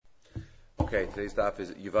Okay, today's daf is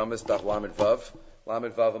Yevamos daf Lamed Vav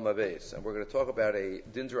Amabeis, and we're going to talk about a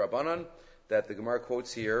din d'Rabbanan that the Gemara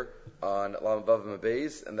quotes here on Lamed Vav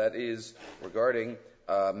Amabeis, and that is regarding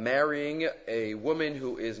marrying a woman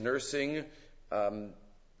who is nursing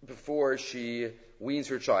before she weans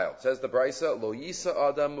her child. Says the Brisa, Lo Yisa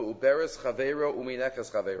Adam Uberes Chaveiro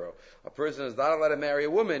Meinekes Chaveiro. A person is not allowed to marry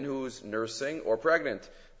a woman who's nursing or pregnant.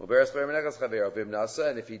 And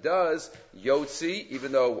if he does, Yotzi,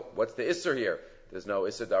 even though, what's the Isser here? There's no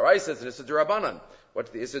Isser Daraisa, it's an Isser D'Rabbanan. What's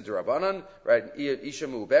the Isser D'Rabbanan? Right, Isha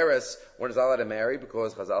Muberes, one is not allowed to marry,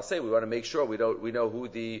 because Chazal say we want to make sure we know who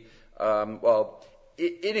the,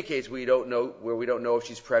 in a case we don't know if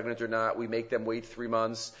she's pregnant or not, we make them wait 3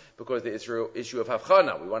 months because the issue of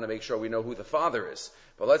Havchana. We want to make sure we know who the father is.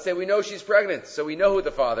 But let's say we know she's pregnant, so we know who the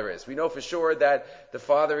father is. We know for sure that the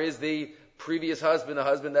father is the previous husband, the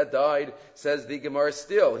husband that died. Says the Gemara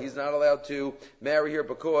still, he's not allowed to marry her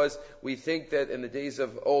because we think that in the days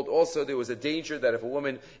of old also there was a danger that if a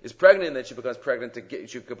woman is pregnant, then she becomes pregnant again,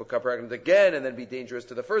 she could become pregnant again and then be dangerous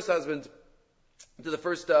to the first husband, to the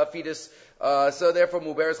first fetus. So therefore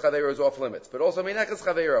Muberes Chaveiro is off limits. But also Meinekes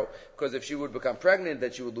Chaveiro, because if she would become pregnant,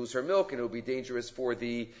 then she would lose her milk and it would be dangerous for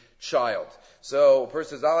the child. So a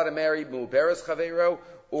person is not allowed to marry Muberes Chaveiro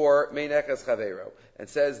or Meinekes Chaveiro. And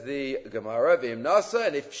says the Gemara, V'im Nasa,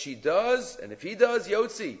 and if he does,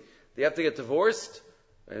 Yotzi, they have to get divorced.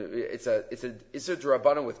 It's a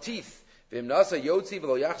D'Rabbanan with teeth. V'im Nasa, Yotzi,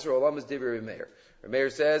 V'lo Yachzer Olam is Divir Meir. Meir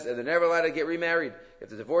says, and they're never allowed to get remarried. You have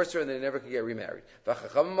to divorce her and they never can get remarried.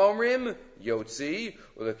 V'chachamim omrim, Yotzi,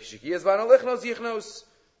 U'lekishikiyaz V'ana Lichnos Yichnos.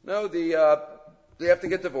 No, they have to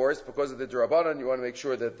get divorced because of the D'Rabbanan. You want to make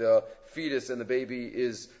sure that the fetus and the baby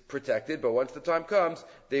is protected, but once the time comes,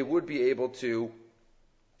 they would be able to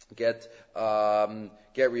get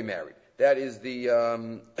remarried. That is the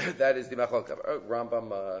Machlokes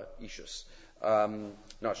Rambam Ishus.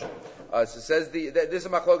 Not sure. So it says there's a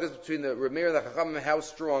Machlokes between the Ramir and the Chachamim. How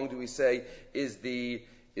strong do we say is the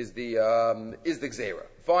Gzeira?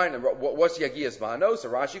 Fine. And what's Yagiyas Mano? So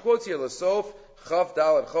Rashi quotes here Lasof Chav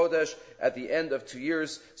Dal and Chodesh at the end of 2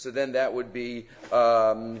 years. So then that would be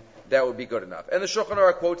good enough. And the Shulchan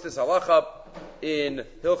Aruch quotes this halacha in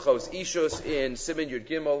Hilchos Ishus, in Siman Yud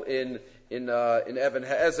Gimel, in Even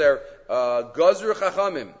Ha'ezer, Gazru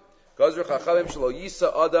Chachamim Shelo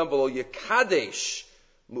Yisa Adam V'lo Yekadesh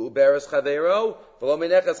Mu'beres Chaveiro V'lo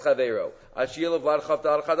Meinekes Chaveiro Ashil of Vlad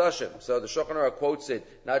Chavdal Chadashim. So the Shulchan Aruch quotes it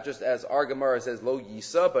not just as our Gemara says Lo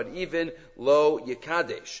Yisa, but even Lo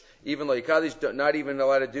Yekadesh. Even Lo Yekadesh, not even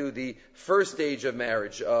allowed to do the first stage of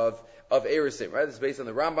marriage of Erisin, right? This is based on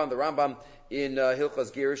the Rambam. The Rambam in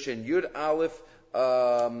Hilchas Gerushin Yud Aleph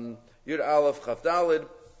Chavdalid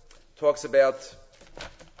talks about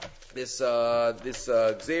this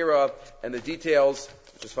Gzeira and the details.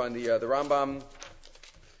 Just find the Rambam.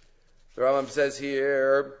 The Rambam says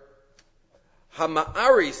here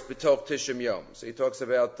Hama'aris b'toch tishim yom. So he talks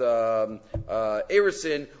about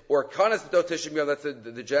Erisin or Kanas b'toch tishim yom. That's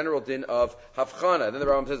the general din of Havchana. Then the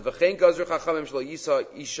Rambam says V'chein gazru chachamim shelo yisa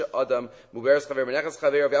isha adam muberes chaver menechas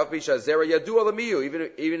chaver v'alf b'isha zera yadu alamiyu.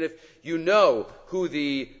 Even if you know who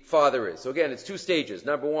the father is. So again, it's 2 stages.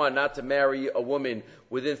 Number 1, not to marry a woman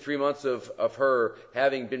within 3 months of her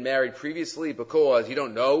having been married previously because you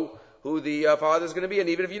don't know who the father is going to be, and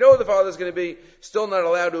even if you know who the father is going to be, still not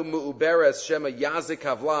allowed to mu'beres shema yazik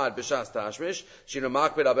havlad b'shas tashmish shino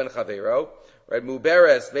makbid al ben chaveiro. Right,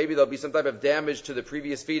 mu'beres, maybe there'll be some type of damage to the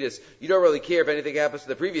previous fetus. You don't really care if anything happens to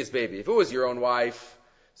the previous baby. If it was your own wife,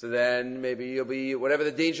 so then maybe you'll be, whatever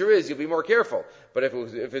the danger is, you'll be more careful. But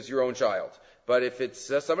if it's your own child. But if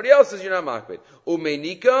it's somebody else's, you're not makbid.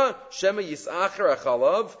 U'meinika shema yisacher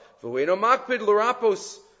achalav v'hueno makbid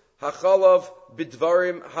l'rapos hachalav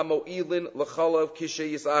bidvarim hamoilin l'chalav kishe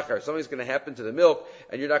yisachar. Something's going to happen to the milk,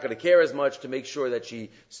 and you're not going to care as much to make sure that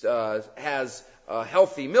she has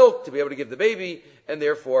healthy milk to be able to give the baby, and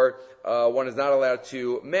therefore one is not allowed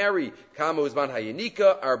to marry. Kamu uzman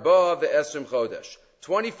hayenika arba ve'esrim chodesh.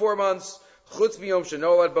 24 months. Chutz miyom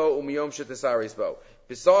shenolad bo umiyom shetesaris bo.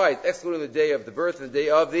 Besides, excluding the day of the birth and the day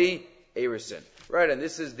of the Erisin. Right, and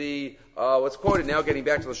this is the what's quoted now. Getting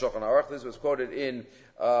back to the Shulchan Aruch, this was quoted in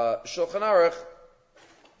Shulchan Aruch.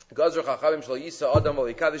 Gazru chachamim shelo yisa adam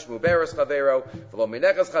v'lo yikadesh muberes chaveiro v'lo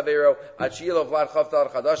meinekes chaveiro ad she'ilo vlad chavdal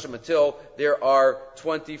chadashim, until there are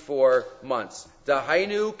 24 months.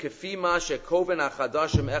 Dahainu kefi ma shekoven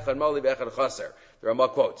hachadashim echad mali v'echad chaser. The Rama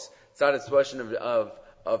quotes. It's not a question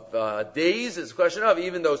of days. It's a question of,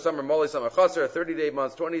 even though some are moli, some are chaser, 30-day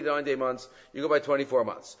months, 29-day months, you go by 24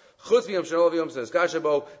 months. Chutz miyom shenol v'yom says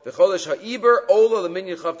kashabo v'chodesh ha'iber ola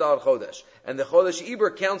l'minyan chavdal chodesh, and the chodesh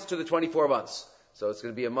iber counts to the 24 months. So it's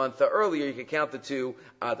going to be a month earlier. You can count the 2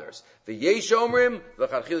 others. The yesh omrim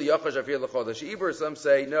l'chadchil yachash afir l'chodesh iber. Some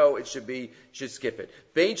say no, should skip it.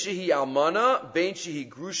 Bein shehi almana, bein shehi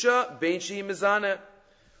grusha, bein shehi mizana.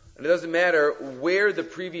 And it doesn't matter where the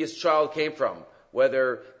previous child came from,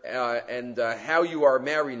 whether and how you are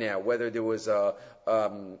married now. Whether there was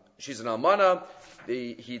she's an almana,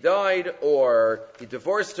 he died, or he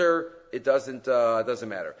divorced her. It doesn't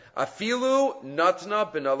matter. Afilu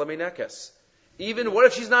natna benala Meinekes. Even what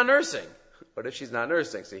if she's not nursing? What if she's not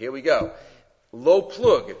nursing? So here we go. Lo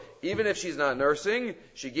plug. Even if she's not nursing,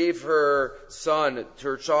 she gave her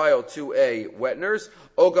child to a wet nurse.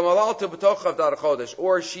 Or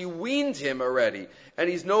she weaned him already, and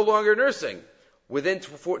he's no longer nursing. Within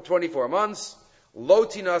 24 months, lo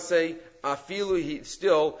tinase afilu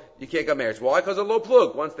you can't get married. Why? Because of lo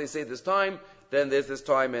plug. Once they say this time, then there's this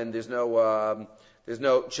time, and there's no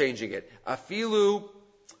changing it. Afilu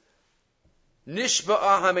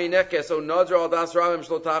nishba'a ha-Meinekes o nadra al das ramim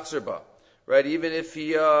shlo tachzir ba. Right? Even if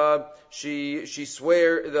she the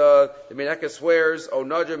Meinekes swears, o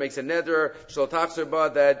nadra makes a neder shlo tachzir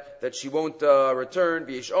ba that she won't return.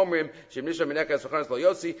 V'yesh omrim shem nishba Meinekes v'chanas lo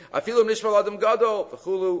yotzi afilu nishba l'adam gadol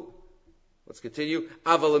v'chulu. Let's continue.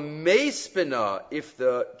 Aval meispina, if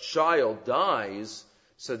the child dies,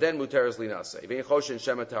 so then muteres linase. V'yin choshen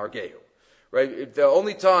shema targehu. Right? The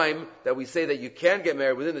only time that we say that you can get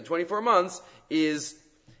married within the 24 months is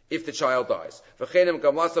if the child dies.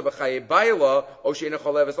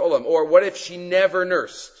 Or what if she never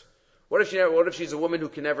nursed? What if she's a woman who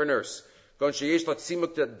can never nurse? What if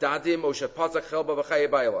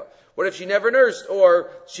she never nursed, or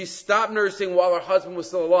she stopped nursing while her husband was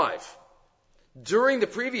still alive during the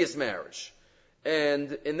previous marriage?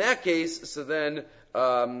 And in that case, so then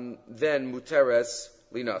muteres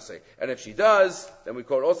linase. And if she does, then we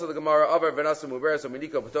quote also the Gemara, Avar v'nasu muberes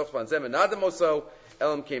ominiko b'toch panzem and nadamoso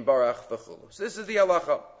elam kein barach v'chulu. So this is the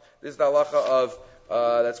halacha. This is the halacha of,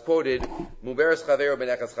 that's quoted, muberes chaveiro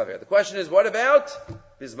Meinekes chaveiro. The question is, what about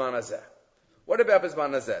bizman hazeh? What about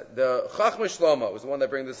bizman hazeh? The Chachma Shlomo is the one that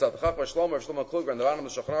brings this up. The Chachma Shlomo, or Shlomo Kluger, on the bottom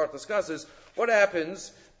of the Shulchan Aruch discusses what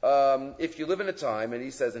happens if you live in a time, and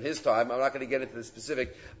he says in his time, I'm not going to get into the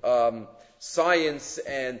specific science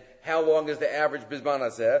and how long is the average bizman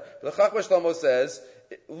hazeh. The Chachma Shlomo says,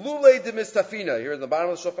 Lule de mistafina, here in the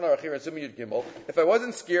bottom of the Shulchan Aruch, here in Siman Yud Gimel, if I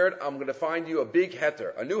wasn't scared, I'm going to find you a big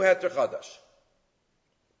heter, a new heter chadash.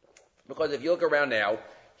 Because if you look around now,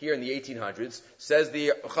 here in the 1800s, says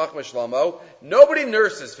the Chachma Shlomo, nobody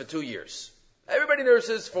nurses for 2 years. Everybody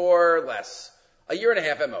nurses for less. A year and a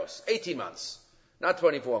half at most. 18 months. Not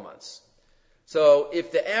 24 months. So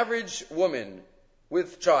if the average woman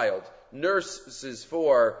with child nurses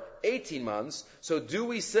for 18 months, so do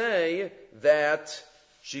we say that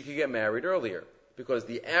she could get married earlier? Because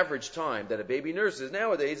the average time that a baby nurses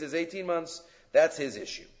nowadays is 18 months. That's his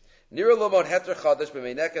issue. Nira lomod heter chodesh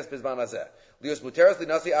b'Meinekes bizman hazeh. Lios muteres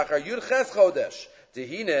linasi achar yud ches chodesh.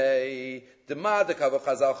 Tehine dema dekav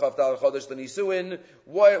chazal chavdal chodesh l'nisuin.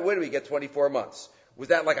 Where do we get 24 months? Was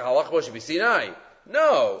that like a halach Moshe b'Sinai?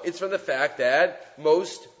 No, it's from the fact that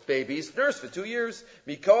most babies nurse for 2 years.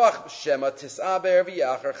 Mikoach shema tisaber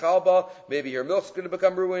v'yachar chalba. Maybe her milk's going to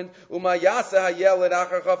become ruined. Uma yasa hayeled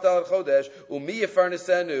achar chavdal chodesh. Umi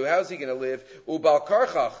yefarnesenu. How's he going to live? Ubal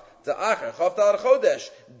karchach.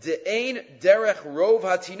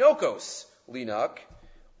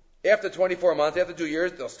 After 24 months, after 2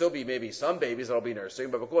 years, there'll still be maybe some babies that'll be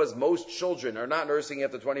nursing, but because most children are not nursing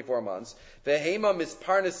after 24 months, and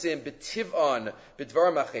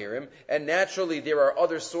naturally there are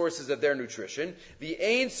other sources of their nutrition.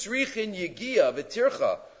 Since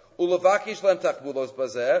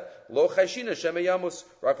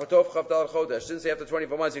after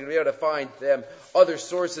 24 months you're going to be able to find them other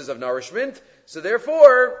sources of nourishment, so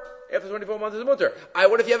therefore, after 24 months is mutter.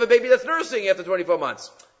 What if you have a baby that's nursing after 24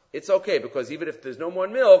 months? It's okay, because even if there's no more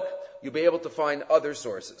milk, you'll be able to find other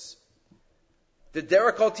sources. The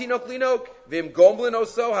derek kol tinok linok v'im gomblin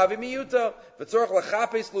oso havimiyuta v'tzorach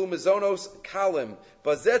lachapes lu mezonos kalim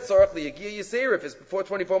bazet tzorach liyagia yiseir. If it's before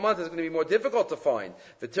 24 months, it's going to be more difficult to find.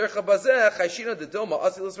 V'tercha bazeh chayshina dedilma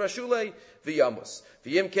asilas rashulei v'yamos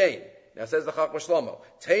v'yim kain. Now says the Chachma Shlomo,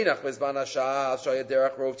 Teinach bezman hashas shaya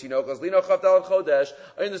derech rov tinokos linok chavdal chodesh.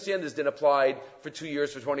 I understand this didn't apply for 2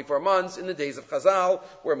 years for 24 months in the days of Chazal,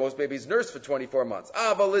 where most babies nurse for 24 months.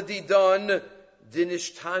 Aval lididon.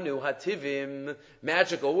 Dinishtanu hativim,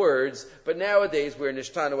 magical words, but nowadays we're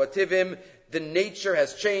nishtanu hativim. The nature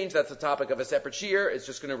has changed. That's the topic of a separate shiur. It's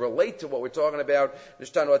just going to relate to what we're talking about.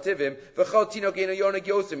 Nishtanu hativim.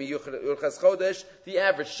 The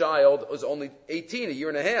average child was only 18, a year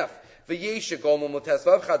and a half.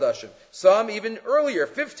 Some even earlier,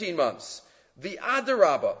 15 months. The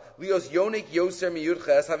adaraba, lios yonik yoser miyut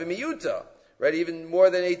ches have a miyuta. Right, even more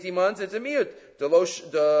than 18 months, it's a miyut. The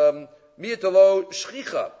miyut delo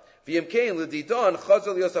shchicha. V'yemkein l'didon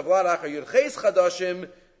chazal yosef vlad achar yud ches chadashim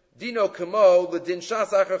dino kamo l'din shas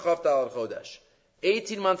achar chav dal chodesh.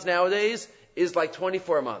 18 months nowadays is like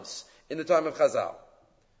 24 months in the time of Chazal.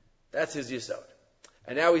 That's his yisod.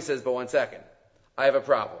 And now he says, but one second, I have a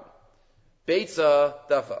problem. Beitza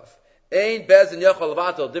dafav. Ein bezdin yachol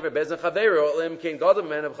levatel divrei bezdin chaveiro elim kein gadol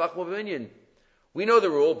man of chachma v'minyan. We know the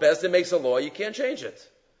rule. Bezdin makes a law. You can't change it.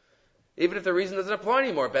 Even if the reason doesn't apply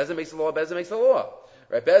anymore. Bezdin makes a law. Bezdin makes the law.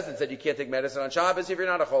 Right? Bezdin said you can't take medicine on Shabbos if you're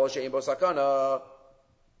not a chol she'ein bo sakana.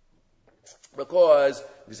 Because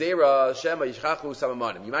gzeira shema yishchachu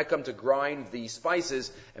samamanim. You might come to grind the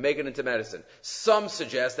spices and make it into medicine. Some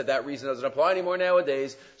suggest that reason doesn't apply anymore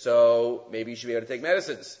nowadays, so maybe you should be able to take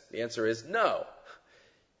medicines. The answer is no.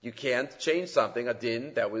 You can't change something, a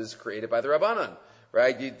din that was created by the Rabbanan.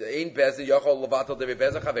 Right? Ain't bezdin yachol levatel devei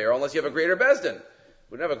bezdin chaveiro unless you have a greater bezdin.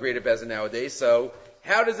 We don't have a greater bezdin nowadays, so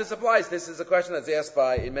how does this apply? This is a question that's asked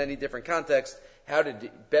in many different contexts. How did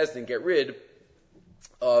bezdin get rid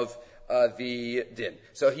of the din?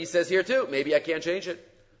 So he says here too, maybe I can't change it.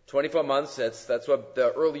 24 months, that's what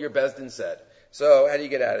the earlier bezdin said. So how do you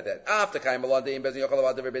get out of that?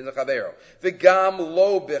 V'gam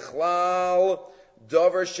lo bichlal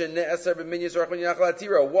davar shene'eser b'minyas orach min yachal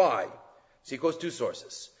atira. Why? So he quotes two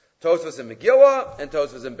sources. Tosfos in Megillah and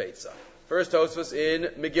Tosfos in Beitza. First Tosfos in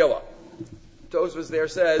Megillah. Tosfos there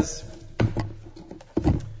says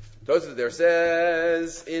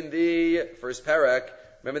in the first parak,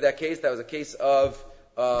 remember that case? That was a case of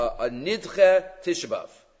a nidche tishabav.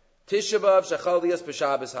 Tishabav shachal liyas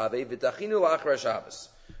b'Shabbos have v'tachinu la'achar Shabbos.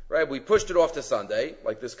 Right, we pushed it off to Sunday,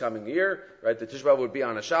 like this coming year. Right, the tishabav would be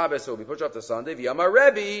on a Shabbos, so it would be pushed off to Sunday. V'yamar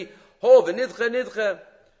Rebbe, hol v'nidche.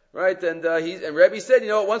 Right, and Rebbe said,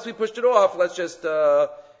 once we pushed it off, let's just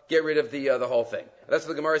get rid of the whole thing. That's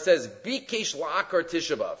what the Gemara says. Bikesh la'akar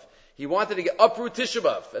tishabav. He wanted to uproot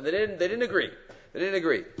tishabav, and they didn't agree. So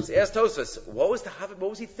he asked Tosfos, what was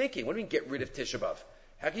he thinking? What do you mean get rid of tishabav?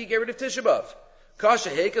 How can you get rid of tishabav? Kasha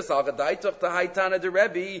heikas al gadaitoch tahaitana de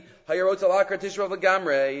Rebbe hayarot alakar tishabav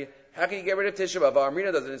legamrei. How can you get rid of tishabav?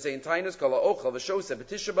 Amrina doesn't say in Tainus kala ochel v'shoseh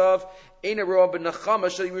b'tishabav ein aroa b'nachama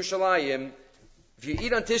shel Yerushalayim. If you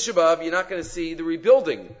eat on Tisha B'Av, you're not going to see the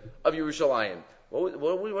rebuilding of Yerushalayim. What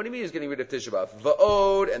do you mean he's getting rid of Tisha B'Av?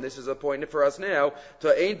 Va'od, and this is a point for us now, to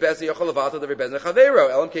ein bezdin yachol levatel devei bezdin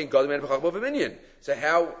chaveiro, elam kein gadol man b'chachma v'minyan. So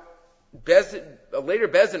how a later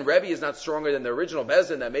bezdin, Rebbe, is not stronger than the original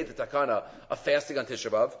bezdin that made the takana of fasting on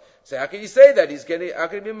Tisha B'Av. So how can you say that? How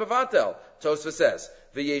can he be mevatel? Tosfos says,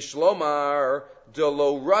 v'yesh lomar de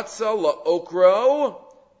lo ratza la'okro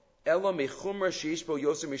ela mechumra sheish bo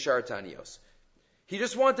yoser mishar tanios. He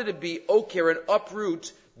just wanted to be oker and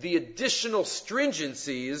uproot the additional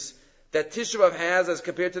stringencies that Tisha B'Av has as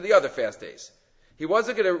compared to the other fast days. He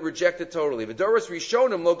wasn't going to reject it totally. V'doros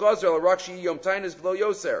rishonim lo gazer el rakshi yom tainis v'lo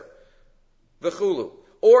yoser v'chulu.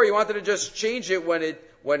 Or he wanted to just change it when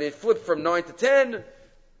it flipped from 9 to 10.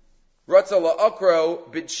 Ratza la'akro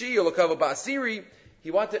b'tshi l'kava ba'asiri.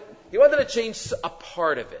 He wanted to change a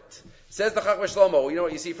part of it. Says the Chacham Shlomo. You know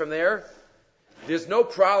what you see from there? There's no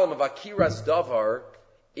problem of akiras davar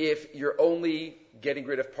if you're only getting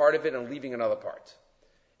rid of part of it and leaving another part.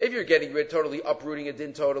 If you're getting rid, totally uprooting it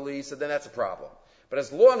in totally, so then that's a problem. But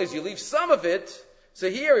as long as you leave some of it, so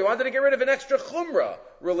here he wanted to get rid of an extra chumrah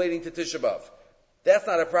relating to Tisha B'Av. That's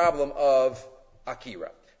not a problem of akira.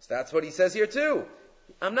 So that's what he says here too.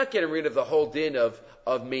 I'm not getting rid of the whole din of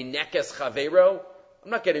Meinekes Chaveiro. I'm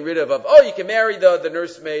not getting rid of you can marry the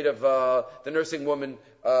nursemaid of the nursing woman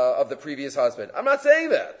of the previous husband. I'm not saying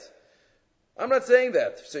that.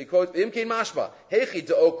 So he quotes Imkein Mashma Hechi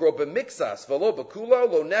de Okro b'mixas v'lo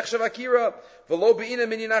b'kulo lo nechshav akira v'lo be'inan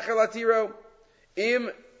minyan achar latiro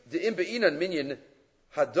im be'inan minyan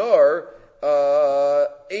hadar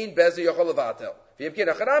ein bezer yochol levatel v'imkein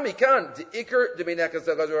acharami kan the ikar de Meinekes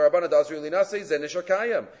de Gazer Rabbana dasru linasei zen nishar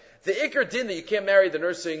kayam. The ikar din that you can't marry the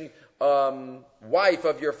nursing wife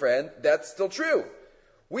of your friend, that's still true.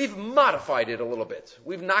 We've modified it a little bit.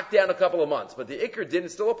 We've knocked down a couple of months, but the ikar din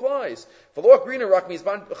still applies.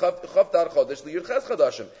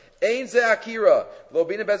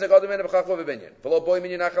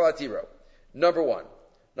 Number one.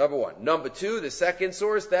 Number two, the second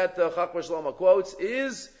source that the Chacham Shlomo quotes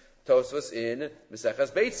is Tosfos in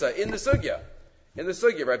Meseches Beitza, in the sugya,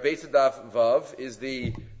 right? Beitza Daf Vav is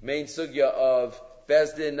the main sugya of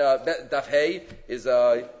Bezdin. Daf Hey is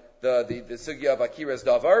the sugya of Akiras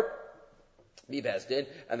Davar. Mibesdin,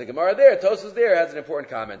 and the Gemara there, Tosfos there has an important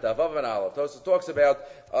comment. Vav and Aleph. Tosfos talks about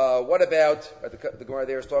what about the Gemara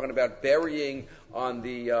there is talking about burying on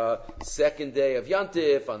the second day of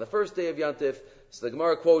Yantif, on the first day of Yantif. So the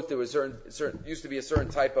Gemara quotes there was used to be a certain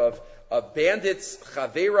type of bandits,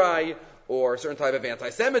 Chaveiro, or a certain type of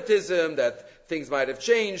anti-Semitism that things might have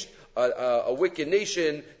changed. A wicked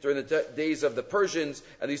nation during the days of the Persians,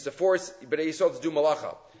 and they used to force Bnei Yisrael to do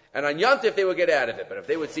malacha. And on Yantif, they would get out of it. But if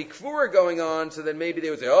they would see Kfura going on, so then maybe they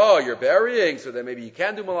would say, oh, you're burying, so then maybe you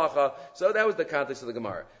can do malacha. So that was the context of the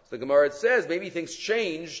Gemara. So the Gemara, it says, maybe things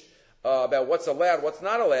changed about what's allowed, what's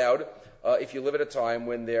not allowed, if you live at a time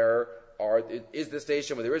when there is this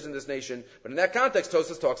nation, when there isn't this nation. But in that context,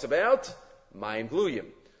 Tosfos talks about Mayim Gluyim.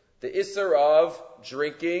 The Isser of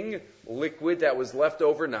drinking liquid that was left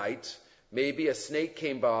overnight. Maybe a snake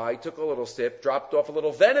came by, took a little sip, dropped off a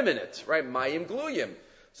little venom in it, right? Mayim Gluyim.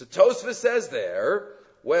 So Tosfos says there,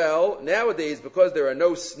 well, nowadays, because there are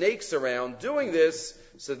no snakes around doing this,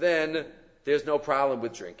 so then there's no problem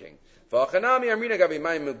with drinking.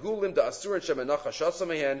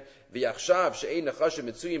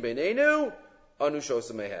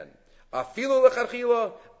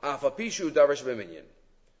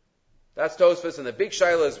 That's Tosfos, and the big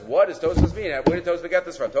shaila is, what does Tosfos mean? Where did Tosfos get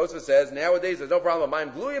this from? Tosfos says, nowadays there's no problem with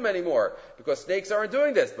Mayim Gluyim anymore, because snakes aren't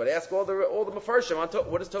doing this. But ask all the Mefarshim,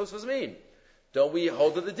 what does Tosfos mean? Don't we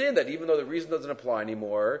hold to the din, that even though the reason doesn't apply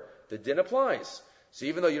anymore, the din applies? So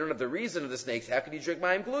even though you don't have the reason of the snakes, how can you drink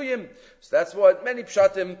Mayim Gluyim? So that's what many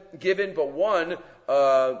pshatim given, but one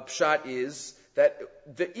pshat is that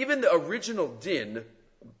even the original din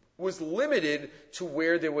was limited to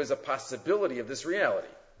where there was a possibility of this reality.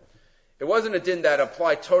 It wasn't a din that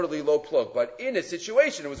applied totally low plug, but in a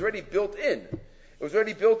situation, it was already built in.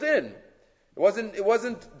 It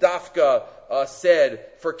wasn't dafka said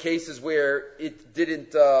for cases where it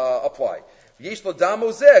didn't apply. Yesh l'dam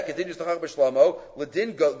ozeh continues to chach b'shlomo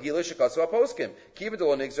l'din gilish shekasu aposkim kiven to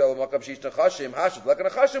lo nigzar l'makam shish nachashim hashad like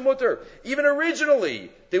nachashim mutter. Even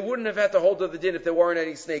originally, they wouldn't have had to hold to the din if there weren't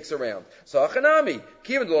any snakes around. So achanami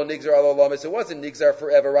kiven to lo nigzar alo lamis. It wasn't nigzar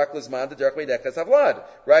forever. Rak l'zman to derech meinekas havlad.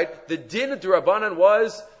 Right? The din of Rabbanan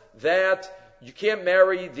was that you can't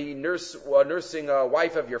marry the nursing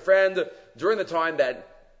wife of your friend during the time that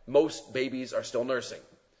most babies are still nursing.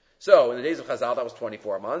 So, in the days of Chazal, that was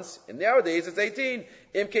 24 months. In nowadays, it's 18.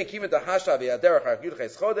 Imken kiven tahasha v'yaderach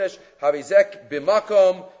yudches chodesh havizek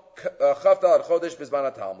b'makom chavtal chodesh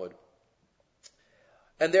b'zman talmud.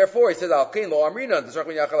 And therefore, he says, Al-Kain lo amrina,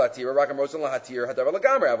 t'zarkmin yachal hatir, rakam rosen lahatir, hadavar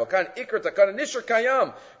lagamre, avokan ikr takan nishar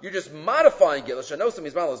kayam. You're just modifying it. L'shanosim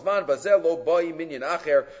izman l'zman, bazel lo boi minyan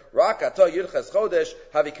acher, rak ata yudches chodesh,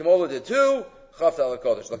 havi kimola detu, chavtal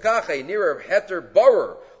chodesh. L'kachei nirer heter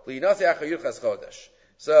borer, li'nasi acher yudches chodesh.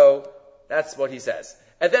 So, that's what he says.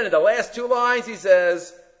 And then in the last two lines, he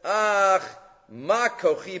says, Ach, ma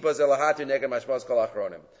kochi bazelahatu neged mashmos kol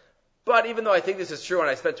achronim. But even though I think this is true, and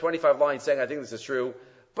I spent 25 lines saying I think this is true,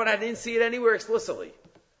 but I didn't see it anywhere explicitly.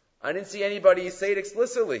 I didn't see anybody say it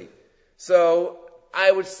explicitly. So,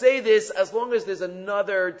 I would say this as long as there's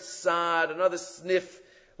another tzad, another sniff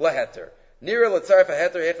laheter. Nira l'tzaref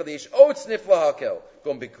haheter hechad ish ot sniff lahakel.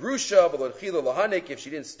 Gom begrusha, b'lo chila lahanik, if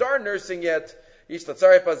she didn't start nursing yet, so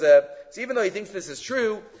even though he thinks this is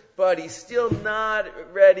true, but he's still not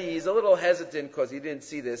ready. He's a little hesitant because he didn't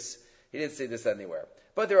see this anywhere.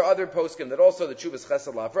 But there are other poskim that also the Chuvas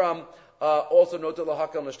Chesed Lavram also noted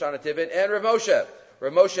lahakal nishtana tivin and Rav Moshe.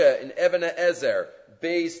 Rav Moshe in Even Ezer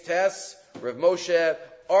Beis Tes. Rav Moshe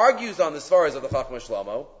argues on the svaras of the Chacham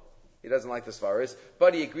Shlomo. He doesn't like the svaras,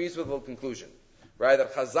 but he agrees with the conclusion, right?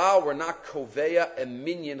 That Chazal were not koveya and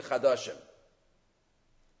minyan chadashim.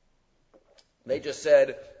 They just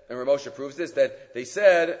said, and Rav Moshe proves this, that they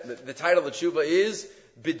said the title of the tshuva is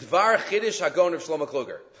Bidvar Chiddush Hagon of Shlomo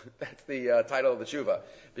Kluger. That's the title of the tshuva.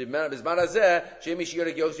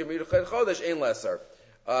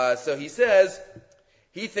 So he says,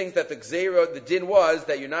 he thinks that the din was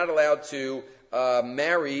that you're not allowed to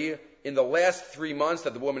marry in the last 3 months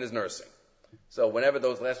that the woman is nursing. So whenever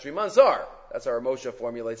those last 3 months are, that's how Rav Moshe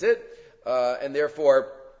formulates it, and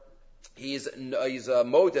therefore he's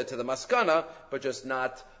moda to the maskana, but just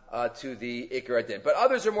not to the ikar din. But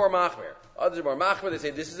others are more machmer. They say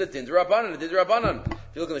this is a din d'Rabbanan, If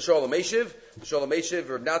you look in the Sholem Eshiv,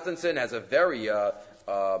 Reb Nathanson has a very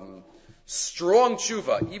strong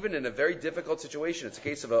tshuva, even in a very difficult situation. It's a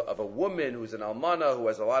case of a woman who's an almana who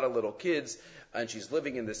has a lot of little kids, and she's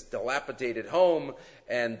living in this dilapidated home,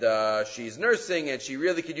 and she's nursing, and she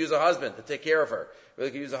really could use a husband to take care of her.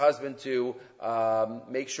 Really could use a husband to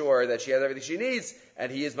make sure that she has everything she needs,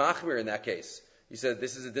 and he is machmir in that case. He said,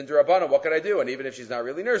 this is a din d'Rabbanan, what can I do? And even if she's not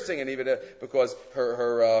really nursing, and even because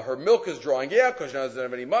her milk is drawing out, because she doesn't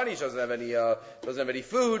have any money, she doesn't have any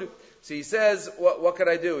food. So he says, what could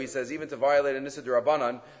I do? He says, even to violate a nisa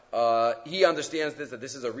d'Rabbanan, he understands that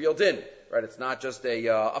this is a real din, right? It's not just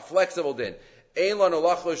a flexible din. Ein lanu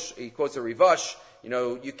lachush, he quotes a Rivash,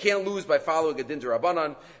 you can't lose by following a din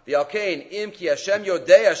d'Rabbanan. The Alkain, im ki Hashem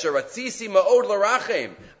yodei asher ratzisi ma'od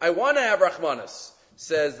l'rachem. I want to have rachmanis,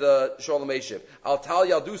 says the Sholem Eishiv. Al tal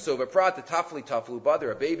yalduso v'prat the tafli ba. There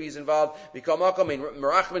are babies involved. Mikol makom in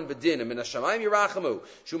merachmin b'din min hashamayim yirachamu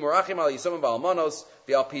shu merachim al yisomim ba'almanos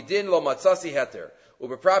v'al pidin lo matzasi heter.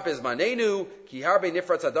 Ubeprap is manenu ki harbe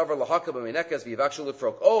nifrat hadavar lahakab Meinekes v'yivakshu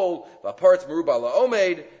lifrok ol v'apart meruba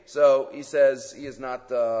la'omed. So he says he is not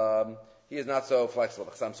so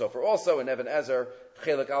flexible. Chasam Sofer also in Even Ezer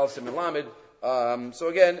Chelik Aleph Siman Lamed. So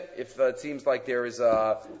again, if it seems like there is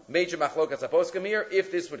a major machlokas aposkim here,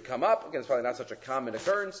 if this would come up, again, it's probably not such a common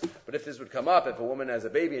occurrence, but if this would come up, if a woman has a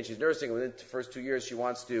baby and she's nursing, and within the first 2 years she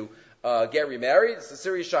wants to get remarried, it's a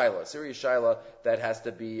serious shaila that has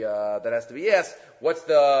to be asked. What's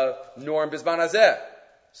the norm bisman hazeh?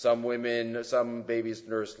 Some babies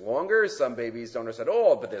nurse longer, some babies don't nurse at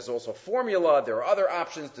all, but there's also formula, there are other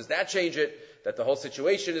options. Does that change it? That the whole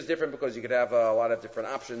situation is different because you could have a lot of different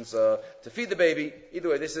options to feed the baby. Either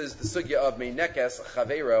way, this is the sugya of Meinekes,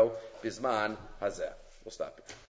 Chaveiro, bisman hazeh. We'll stop here.